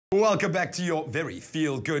Welcome back to your very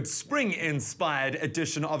feel-good, spring-inspired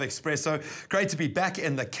edition of Expresso. Great to be back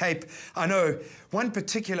in the Cape. I know one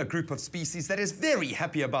particular group of species that is very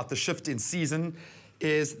happy about the shift in season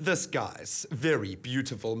is this guy's very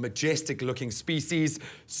beautiful, majestic-looking species,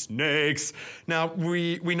 snakes. Now,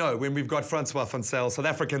 we know when we've got Francois van Zyl, South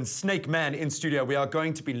African snake man, in studio, we are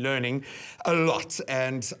going to be learning a lot,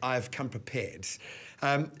 and I've come prepared.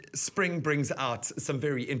 Spring brings out some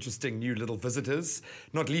very interesting new little visitors,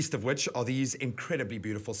 not least of which are these incredibly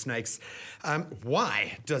beautiful snakes.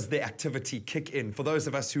 Why does the activity kick in? For those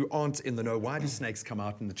of us who aren't in the know, why do snakes come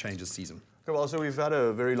out in the change of season? Okay, well, so we've had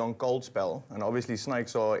a very long cold spell, and obviously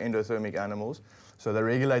snakes are endothermic animals, so they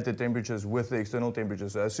regulate the temperatures with the external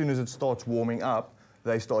temperatures. So as soon as it starts warming up,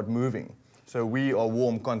 they start moving. So we are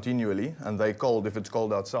warm continually, and they're cold if it's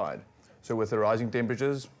cold outside. So with the rising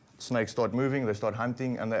temperatures, snakes start moving, they start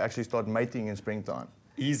hunting, and they actually start mating in springtime.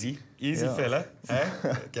 Easy fella. Eh?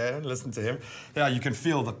 Okay, listen to him. Yeah, you can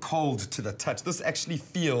feel the cold to the touch. This actually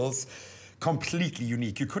feels completely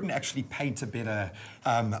unique. You couldn't actually paint a better,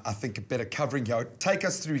 I think, a better covering here. Take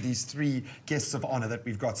us through these three guests of honor that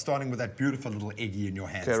we've got, starting with that beautiful little eggie in your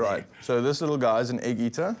hands. Okay, right. So this little guy is an egg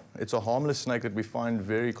eater. It's a harmless snake that we find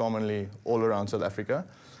very commonly all around South Africa.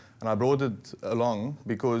 And I brought it along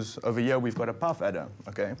because over here we've got a puff adder,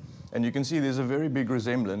 okay? And you can see there's a very big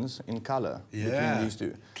resemblance in color between these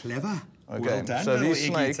two. Clever. Okay, well done, so these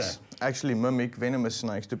snakes actually mimic venomous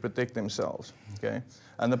snakes to protect themselves, okay?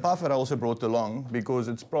 And the puff adder I also brought along because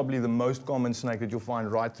it's probably the most common snake that you'll find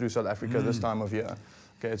right through South Africa this time of year.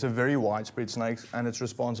 Okay, it's a very widespread snake, and it's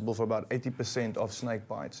responsible for about 80% of snake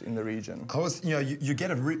bites in the region. You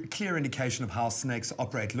get a clear indication of how snakes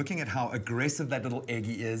operate. Looking at how aggressive that little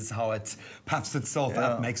eggie is, how it puffs itself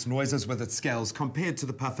up, makes noises with its scales, compared to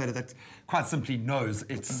the puff adder that quite simply knows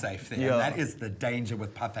it's safe there. And that is the danger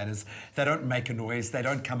with puff adders. They don't make a noise, they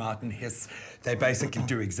don't come out and hiss. They basically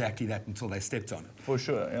do exactly that until they're stepped on. For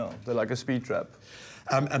sure, yeah. They're like a speed trap.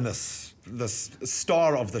 And this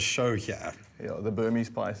star of the show here. Yeah, the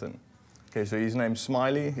Burmese python. Okay, so his name's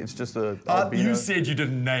Smiley. It's just a albino. You said you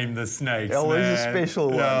didn't name the snakes, well, he's a special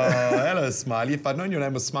one. Hello, Smiley. If I'd known your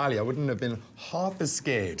name was Smiley, I wouldn't have been half as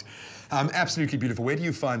scared. Absolutely beautiful. Where do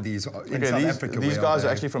you find these in South Africa? These guys are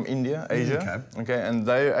actually from India, Asia. Okay, and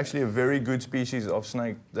they're actually a very good species of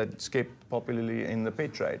snake that's kept popularly in the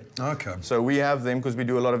pet trade. Okay. So we have them because we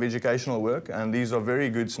do a lot of educational work, and these are very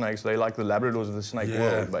good snakes. They like the Labradors of the snake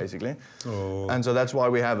world, basically. Oh. And so that's why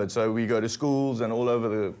we have it. So we go to schools and all over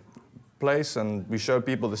the place, and we show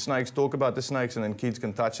people the snakes, talk about the snakes, and then kids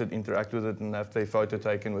can touch it, interact with it, and have their photo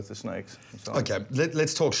taken with the snakes. So okay,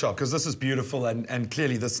 let's talk shop, because this is beautiful, and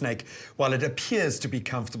clearly the snake, while it appears to be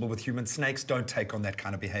comfortable with humans, snakes don't take on that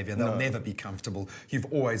kind of behavior. They'll never be comfortable. You've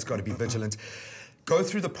always got to be vigilant. Go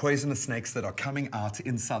through the poisonous snakes that are coming out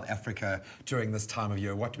in South Africa during this time of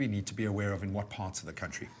year. What do we need to be aware of in what parts of the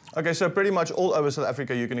country? Okay, so pretty much all over South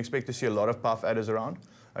Africa, you can expect to see a lot of puff adders around.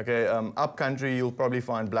 Okay, up country, you'll probably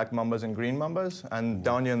find black mambas and green mambas, and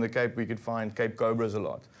down here in the Cape, we could find Cape cobras a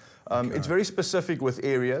lot. It's very specific with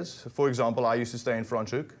areas. For example, I used to stay in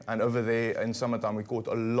Franschhoek, and over there in summertime, we caught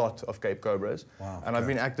a lot of Cape cobras. Wow, and I've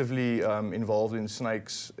been actively involved in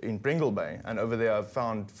snakes in Pringle Bay, and over there I've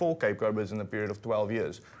found 4 Cape cobras in a period of 12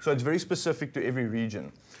 years. So it's very specific to every region.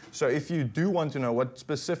 So if you do want to know what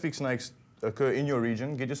specific snakes occur in your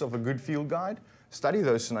region, get yourself a good field guide, study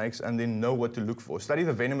those snakes, and then know what to look for. Study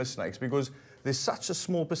the venomous snakes, because there's such a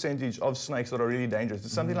small percentage of snakes that are really dangerous.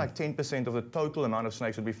 It's something like 10% of the total amount of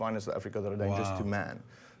snakes that we find in South Africa that are dangerous to man.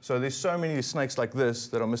 So there's so many snakes like this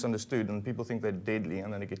that are misunderstood, and people think they're deadly,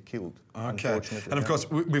 and then they get killed, unfortunately. And of course,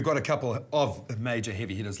 we've got a couple of major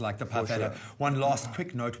heavy hitters like the puff adder. One last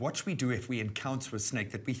quick note, what should we do if we encounter a snake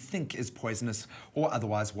that we think is poisonous, or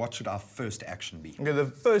otherwise, what should our first action be? Okay, the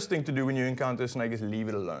first thing to do when you encounter a snake is leave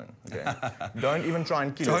it alone, okay? Don't even try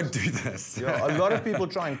and kill it. Don't do this. A lot of people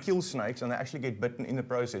try and kill snakes, and they actually get bitten in the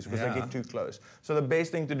process because they get too close. So the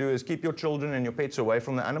best thing to do is keep your children and your pets away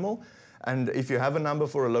from the animal. And if you have a number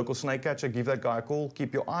for a local snake catcher, give that guy a call.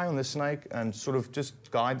 Keep your eye on the snake and sort of just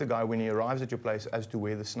guide the guy when he arrives at your place as to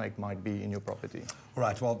where the snake might be in your property. All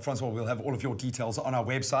right, well, Francois, we'll have all of your details on our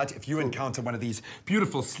website. If you encounter one of these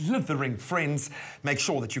beautiful slithering friends, make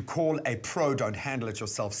sure that you call a pro. Don't handle it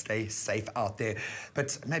yourself. Stay safe out there.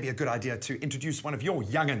 But maybe a good idea to introduce one of your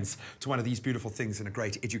young'uns to one of these beautiful things in a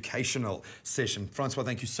great educational session. Francois,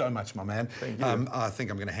 thank you so much, my man. Thank you. I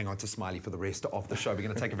think I'm going to hang on to Smiley for the rest of the show. We're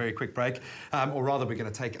going to take a very quick break. Or rather, we're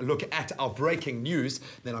going to take a look at our breaking news.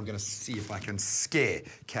 Then I'm going to see if I can scare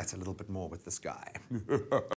Kat a little bit more with this guy.